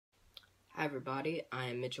Hi everybody, I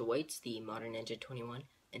am Mitchell Waits, the Modern Ninja 21,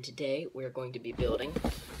 and today we're going to be building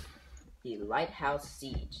the Lighthouse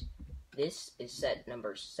Siege. This is set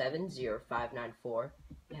number 70594.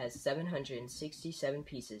 It has 767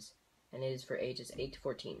 pieces, and it is for ages 8 to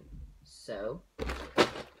 14. So,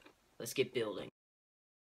 let's get building.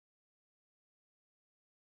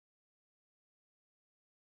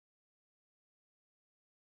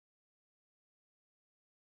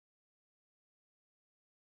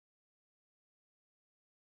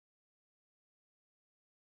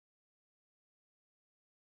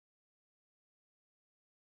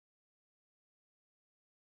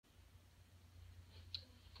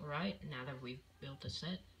 Alright, now that we've built the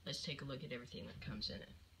set, let's take a look at everything that comes in it.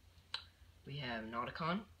 We have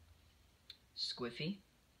Nauticon, Squiffy,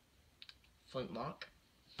 Flintlock,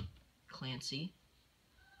 Clancy,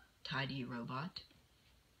 Tidy Robot,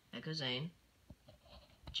 Echo Zane,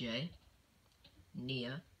 Jay,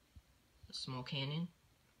 Nia, a small cannon,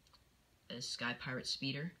 a Sky Pirate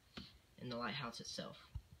speeder, and the lighthouse itself.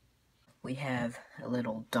 We have a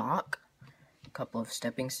little dock, a couple of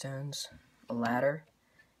stepping stones, a ladder,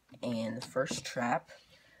 and the first trap,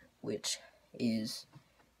 which is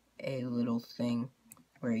a little thing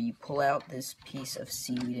where you pull out this piece of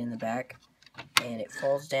seaweed in the back, and it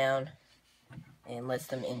falls down and lets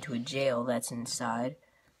them into a jail that's inside,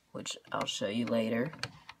 which I'll show you later.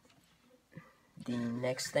 The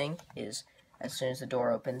next thing is, as soon as the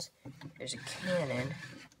door opens, there's a cannon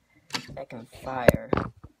that can fire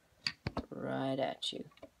right at you.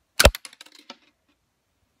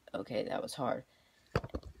 Okay, that was hard.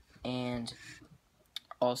 And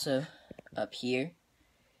also, up here,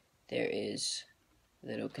 there is a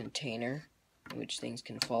little container in which things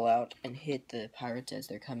can fall out and hit the pirates as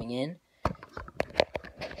they're coming in.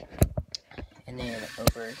 And then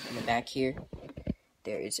over in the back here,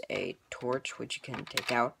 there is a torch which you can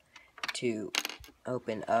take out to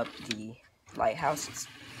open up the lighthouses.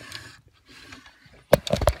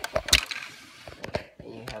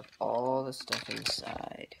 And you have all the stuff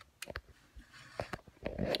inside.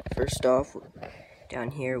 First off,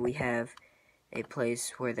 down here we have a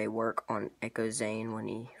place where they work on Echo Zane when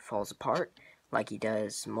he falls apart, like he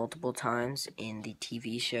does multiple times in the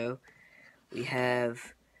TV show. We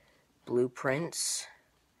have blueprints,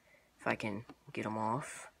 if I can get them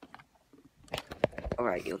off.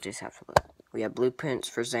 Alright, you'll just have to look. We have blueprints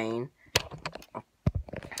for Zane,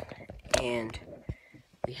 and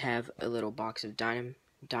we have a little box of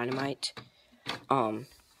dynamite.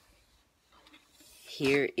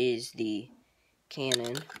 Here is the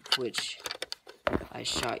cannon, which I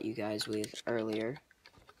shot you guys with earlier.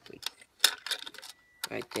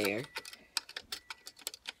 Right there.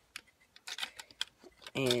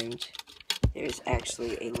 And there's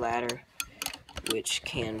actually a ladder which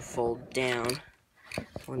can fold down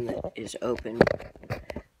when it is open,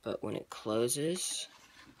 but when it closes,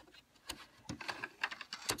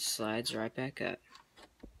 it slides right back up.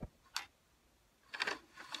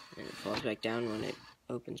 And it falls back down when it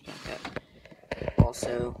opens back up.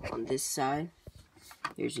 Also, on this side,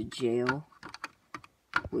 there's a jail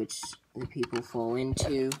which the people fall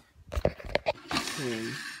into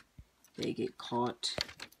when they get caught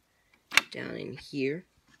down in here.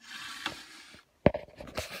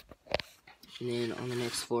 And then on the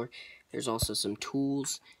next floor, there's also some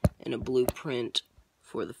tools and a blueprint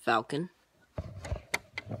for the Falcon.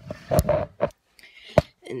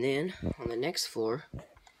 And then on the next floor,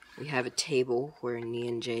 we have a table where Nia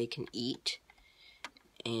and Jay can eat,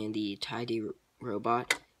 and the Tidy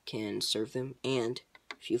Robot can serve them. And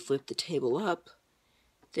if you flip the table up,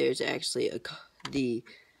 there's actually the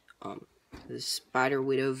Spider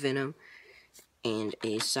Widow Venom and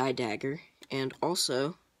a side dagger, and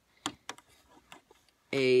also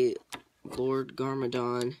a Lord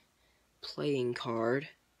Garmadon playing card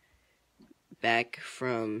back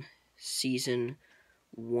from season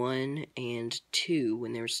 1 and 2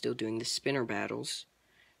 when they were still doing the spinner battles.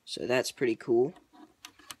 So that's pretty cool.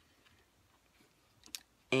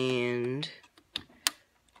 And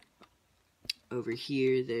over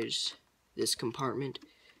here there's this compartment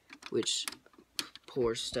which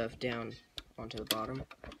pours stuff down onto the bottom.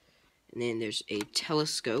 And then there's a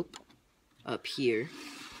telescope up here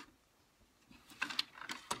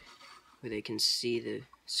where they can see the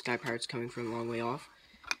Sky Pirates coming from a long way off.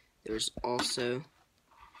 There's also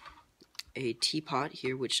a teapot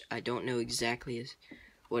here, which I don't know exactly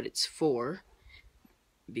what it's for,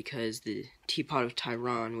 because the teapot of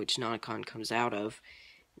Tyron, which Nauticon comes out of,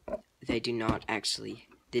 the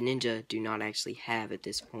ninja do not actually have at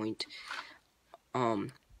this point.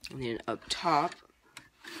 And then up top,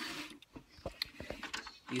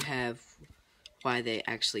 you have why they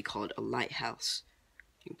actually call it a lighthouse.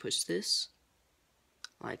 You can push this,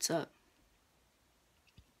 lights up.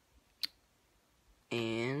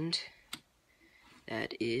 And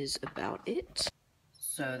that is about it.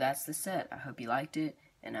 So that's the set. I hope you liked it,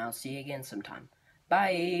 and I'll see you again sometime.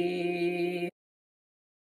 Bye!